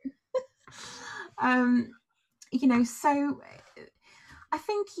 There you go. So I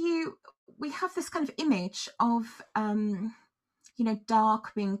think we have this kind of image of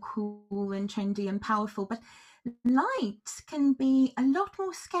dark being cool and trendy and powerful, but light can be a lot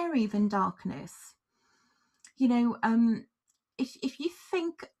more scary than darkness. If you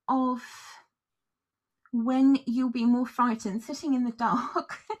think of when you'll be more frightened sitting in the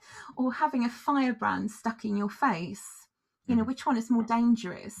dark or having a firebrand stuck in your face, which one is more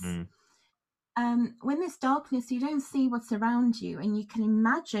dangerous? When there's darkness, you don't see what's around you, and you can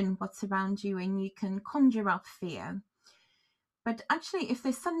imagine what's around you, and you can conjure up fear. But actually, if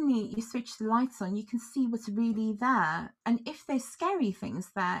there's suddenly you switch the lights on, you can see what's really there. And if there's scary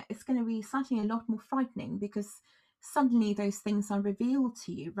things there, it's going to be certainly a lot more frightening, because suddenly those things are revealed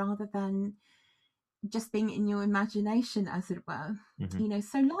to you rather than just being in your imagination, as it were.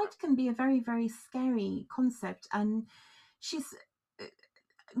 So light can be a very, very scary concept. And she's,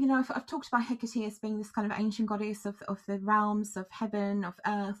 I've talked about Hecate as being this kind of ancient goddess of the realms of heaven, of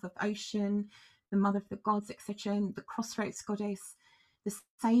earth, of ocean, the mother of the gods, etc., and the crossroads goddess, the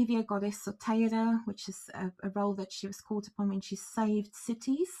savior goddess Soteira, which is a role that she was called upon when she saved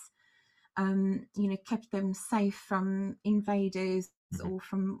cities kept them safe from invaders Hmm. or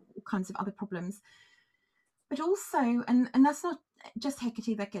from all kinds of other problems. But also, and that's not just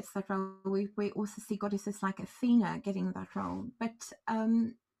Hecate that gets that role. We also see goddesses like Athena getting that role. But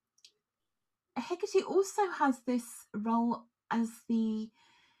Hecate also has this role as the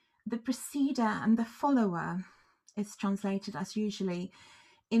preceder and the follower. It's translated as usually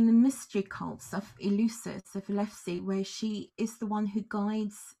in the mystery cults of Eleusis, of Eleusis, where she is the one who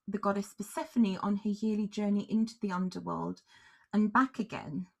guides the goddess Persephone on her yearly journey into the underworld and back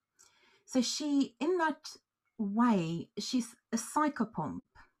again. So she, in that way, she's a psychopomp.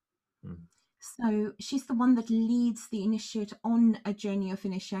 Mm. So she's the one that leads the initiate on a journey of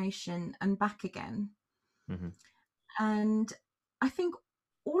initiation and back again. Hmm. And I think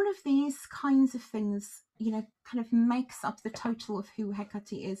all of these kinds of things, kind of makes up the total of who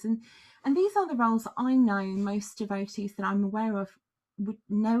Hecate is. And these are the roles I know most devotees that I'm aware of would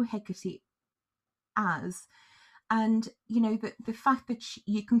know Hecate as. And, the fact that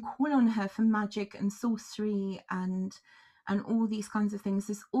you can call on her for magic and sorcery and all these kinds of things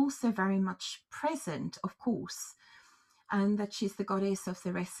is also very much present, of course. And that she's the goddess of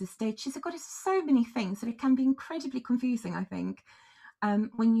the restless dead. She's a goddess of so many things that it can be incredibly confusing, I think,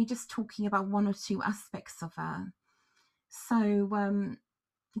 when you're just talking about one or two aspects of her. So,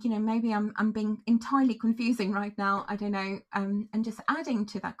 maybe I'm being entirely confusing right now. I don't know, and just adding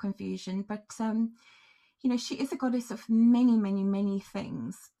to that confusion. But, she is a goddess of many, many, many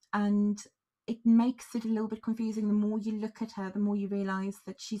things. And it makes it a little bit confusing. The more you look at her, the more you realize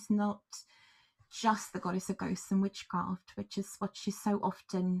that she's not just the goddess of ghosts and witchcraft, which is what she's so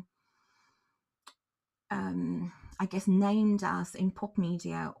often, I guess, named as in pop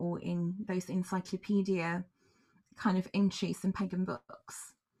media or in those encyclopedia kind of entries in pagan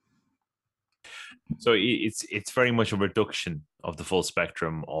books. So it's very much a reduction of the full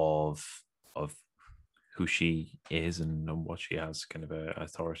spectrum of who she is and what she has kind of a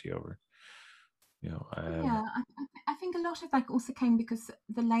authority over. Yeah, I think a lot of that also came because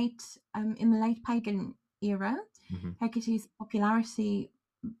in the late pagan era, Mhm, Hecate's popularity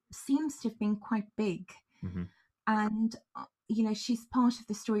seems to have been quite big. mhm. And, she's part of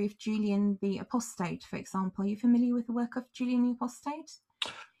the story of Julian the Apostate, for example. Are you familiar with the work of Julian the Apostate?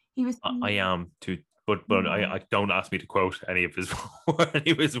 He was, I am too, but yeah, I don't ask me to quote any of his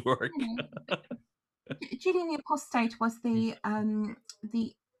work. Julian the Apostate was the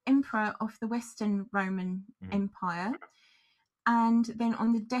emperor of the Western Roman Mhm, Empire. And then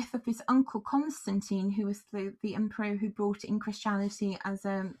on the death of his uncle Constantine, who was the emperor who brought in Christianity as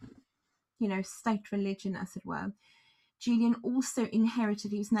a state religion, as it were, Julian also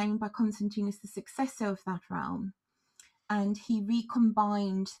inherited, he was named by Constantine as the successor of that realm. And he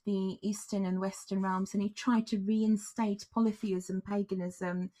recombined the Eastern and Western realms, and he tried to reinstate polytheism,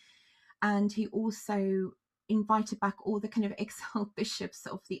 paganism, and he also invited back all the kind of exiled bishops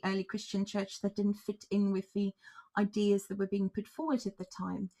of the early Christian church that didn't fit in with the ideas that were being put forward at the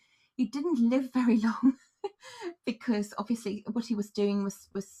time. He didn't live very long because obviously what he was doing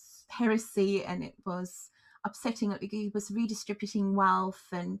was heresy, and it was upsetting. He was redistributing wealth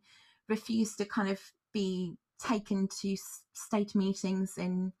and refused to kind of be taken to state meetings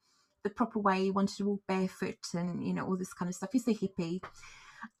in the proper way. He wanted to walk barefoot and all this kind of stuff. He's a hippie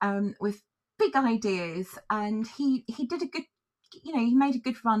with big ideas, and he did a good, he made a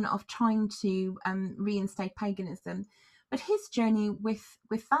good run of trying to reinstate paganism. But his journey with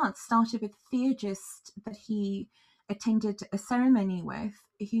that started with a theurgist that he attended a ceremony with,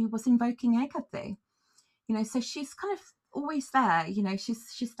 who was invoking Hecate. So she's kind of always there.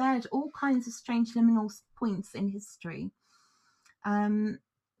 She's there at all kinds of strange liminal points in history.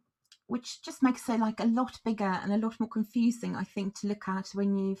 Which just makes her like a lot bigger and a lot more confusing, I think, to look at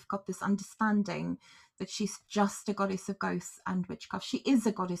when you've got this understanding that she's just a goddess of ghosts and witchcraft. She is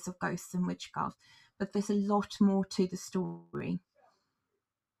a goddess of ghosts and witchcraft, but there's a lot more to the story.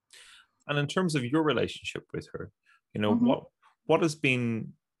 And in terms of your relationship with her, Mm-hmm. what has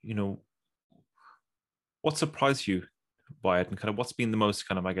been, what surprised you by it, and kind of what's been the most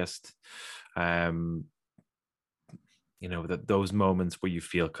kind of, I guess, um, that those moments where you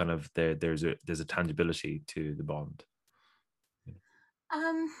feel kind of there's a tangibility to the bond.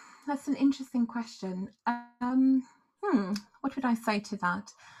 That's an interesting question. What would I say to that?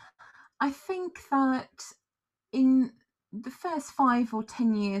 I think that in the first 5 or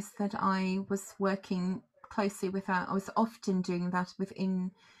 10 years that I was working closely with her, I was often doing that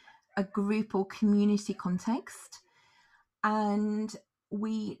within a group or community context. And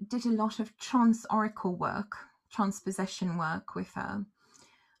we did a lot of trans oracle work, transpossession work with her.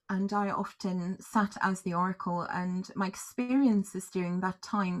 and I often sat as the oracle, and my experiences during that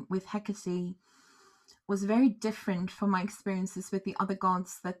time with Hecate was very different from my experiences with the other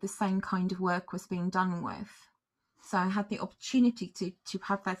gods that the same kind of work was being done with. So I had the opportunity to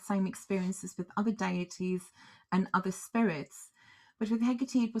have that same experiences with other deities and other spirits. But with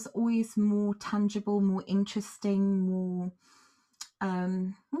Hecate, it was always more tangible, more interesting, more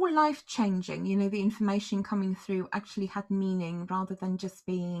life-changing. You know, the information coming through actually had meaning rather than just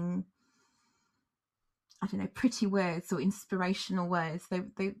being, I don't know, pretty words or inspirational words.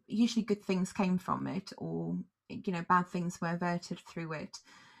 They usually good things came from it, or you know, bad things were averted through it,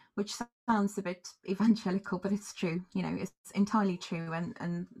 which sounds a bit evangelical, but it's true. You know, it's entirely true,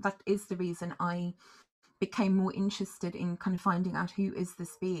 and that is the reason I became more interested in kind of finding out who is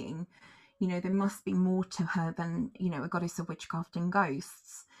this being. You know, there must be more to her than, you know, a goddess of witchcraft and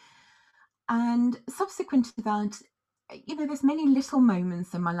ghosts. And subsequent to that, you know, there's many little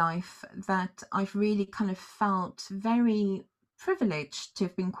moments in my life that I've really kind of felt very privileged to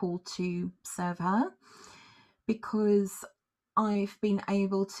have been called to serve her, because I've been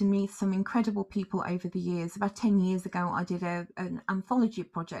able to meet some incredible people over the years. About 10 years ago, I did an anthology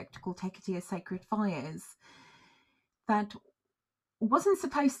project called Hecate Sacred Fires that wasn't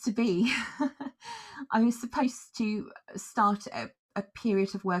supposed to be. I was supposed to start a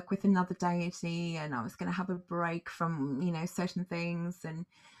period of work with another deity, and I was going to have a break from, you know, certain things. And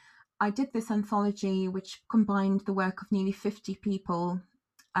I did this anthology which combined the work of nearly 50 people,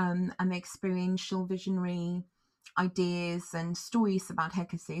 and the experiential visionary ideas and stories about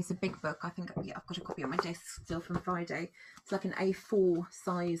Hecate. It's a big book. I think I've got a copy on my desk still from Friday. It's like an A4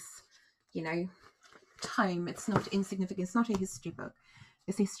 size, you know, tome. It's not insignificant. It's not a history book.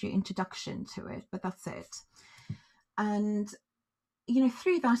 It's a history introduction to it, but that's it. And you know,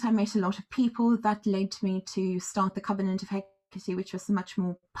 through that I met a lot of people. That led me to start the Covenant of Hecate, which was a much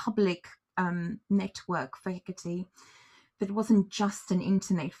more public network for Hecate. That wasn't just an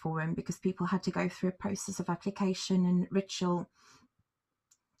internet forum, because people had to go through a process of application and ritual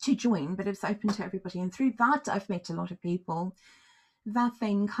to join, but it was open to everybody. And through that, I've met a lot of people. That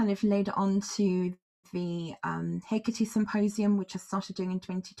then kind of led on to the Hecate Symposium, which I started doing in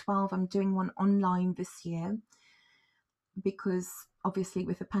 2012. I'm doing one online this year because obviously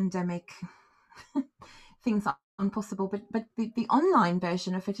with the pandemic, things are impossible. But the online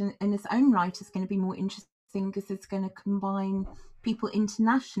version of it in its own right is going to be more interesting, because it's going to combine people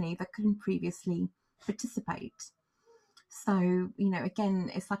internationally that couldn't previously participate. So, you know,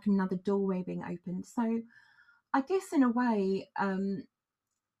 again, it's like another doorway being opened. So I guess in a way, the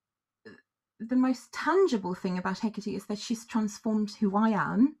most tangible thing about Hecate is that she's transformed who I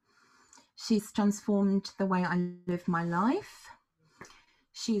am. She's transformed the way I live my life.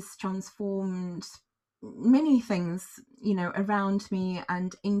 She's transformed many things, you know, around me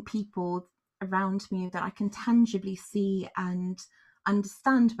and in people around me that I can tangibly see and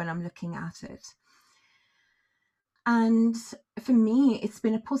understand when I'm looking at it. And for me, it's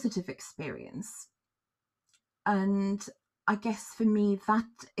been a positive experience. And I guess for me, that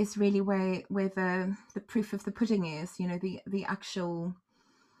is really where the proof of the pudding is, you know, the actual,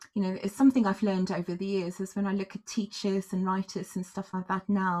 you know, it's something I've learned over the years, is when I look at teachers and writers and stuff like that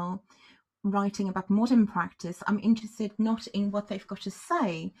now, writing about modern practice, I'm interested not in what they've got to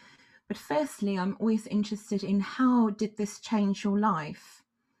say, but firstly, I'm always interested in how did this change your life?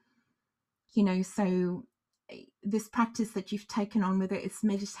 You know, so this practice that you've taken on, whether it's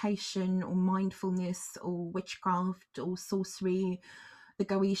meditation or mindfulness or witchcraft or sorcery, the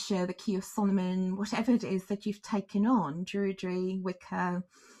Goetia, the Key of Solomon, whatever it is that you've taken on, Druidry, Wicca,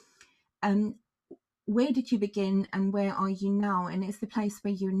 where did you begin and where are you now? And is the place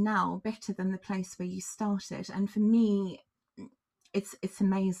where you're now better than the place where you started? And for me, it's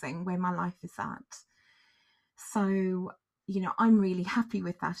amazing where my life is at. So, you know, I'm really happy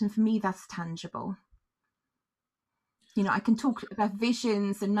with that. And for me, that's tangible. You know, I can talk about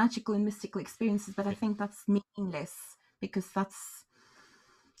visions and magical and mystical experiences, but I think that's meaningless, because that's,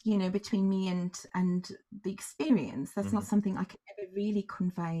 you know, between me and the experience. That's not something I can ever really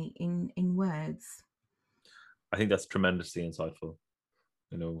convey in words. I think that's tremendously insightful.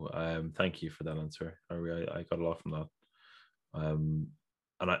 You know, thank you for that answer. I got a lot from that. And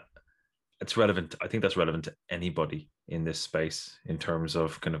it's relevant. I think that's relevant to anybody in this space in terms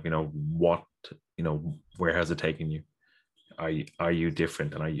of kind of, you know, what, you know, where has it taken you? Are you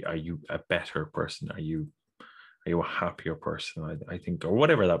different, and are you a better person? Are you a happier person? I think, or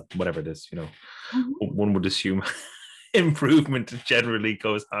whatever it is, you know, one would assume improvement generally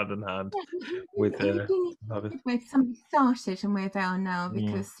goes hand in hand with where somebody started and where they are now,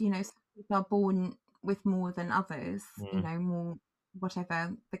 because you know, some people are born with more than others, you know, more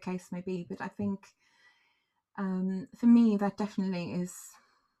whatever the case may be. But I think for me, that definitely is,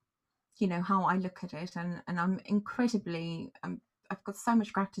 how I look at it, and I'm incredibly, I've got so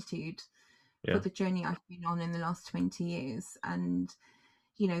much gratitude for Yeah. the journey I've been on in the last 20 years, and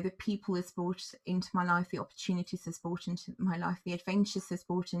the people has brought into my life, the opportunities has brought into my life, the adventures has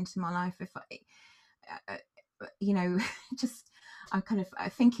brought into my life. If I, just I'm kind of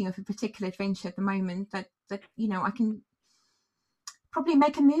thinking of a particular adventure at the moment that I can probably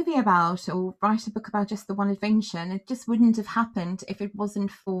make a movie about or write a book about just the one adventure, and it just wouldn't have happened if it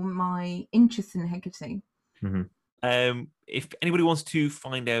wasn't for my interest in Hecate. Mm-hmm. If anybody wants to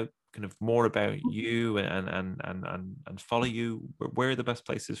find out kind of more about you and follow you, where are the best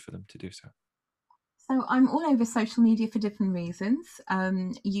places for them to do so? So I'm all over social media for different reasons.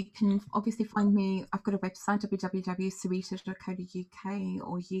 You can obviously find me. I've got a website, www.sarita.co.uk,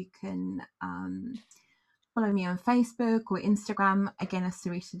 or you can follow me on Facebook or Instagram, again as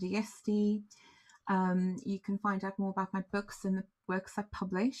Sarita DSD. You can find out more about my books and the works I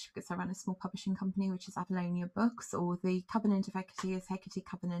publish, because I run a small publishing company, which is Avalonia Books, or the Covenant of Hecate is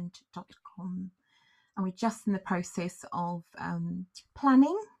hecatecovenant.com. And we're just in the process of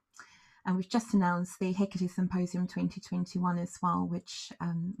planning. And we've just announced the Hecate Symposium 2021 as well, which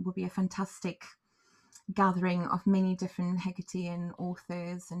will be a fantastic gathering of many different Hecatean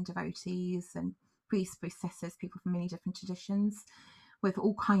authors and devotees and priests, priestesses, people from many different traditions, with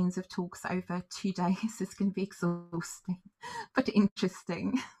all kinds of talks over 2 days. It's going to be exhausting, but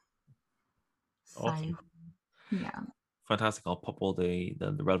interesting. Awesome. So, yeah. Fantastic. I'll pop all the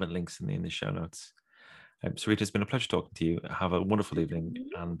relevant links in the show notes. Sarita, it's been a pleasure talking to you. Have a wonderful evening,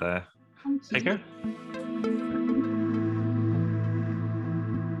 and take care.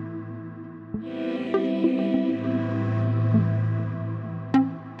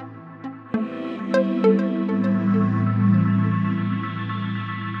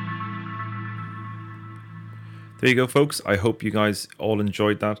 There you go, folks. I hope you guys all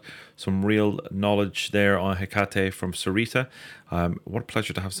enjoyed that. Some real knowledge there on Hecate from Sarita. What a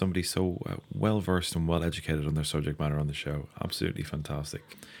pleasure to have somebody so well-versed and well-educated on their subject matter on the show. Absolutely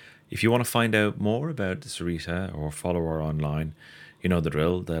fantastic. If you want to find out more about Sarita or follow her online, you know the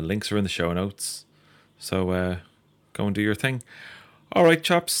drill. The links are in the show notes. So go and do your thing. All right,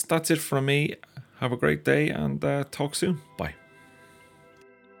 chaps, that's it from me. Have a great day and talk soon. Bye.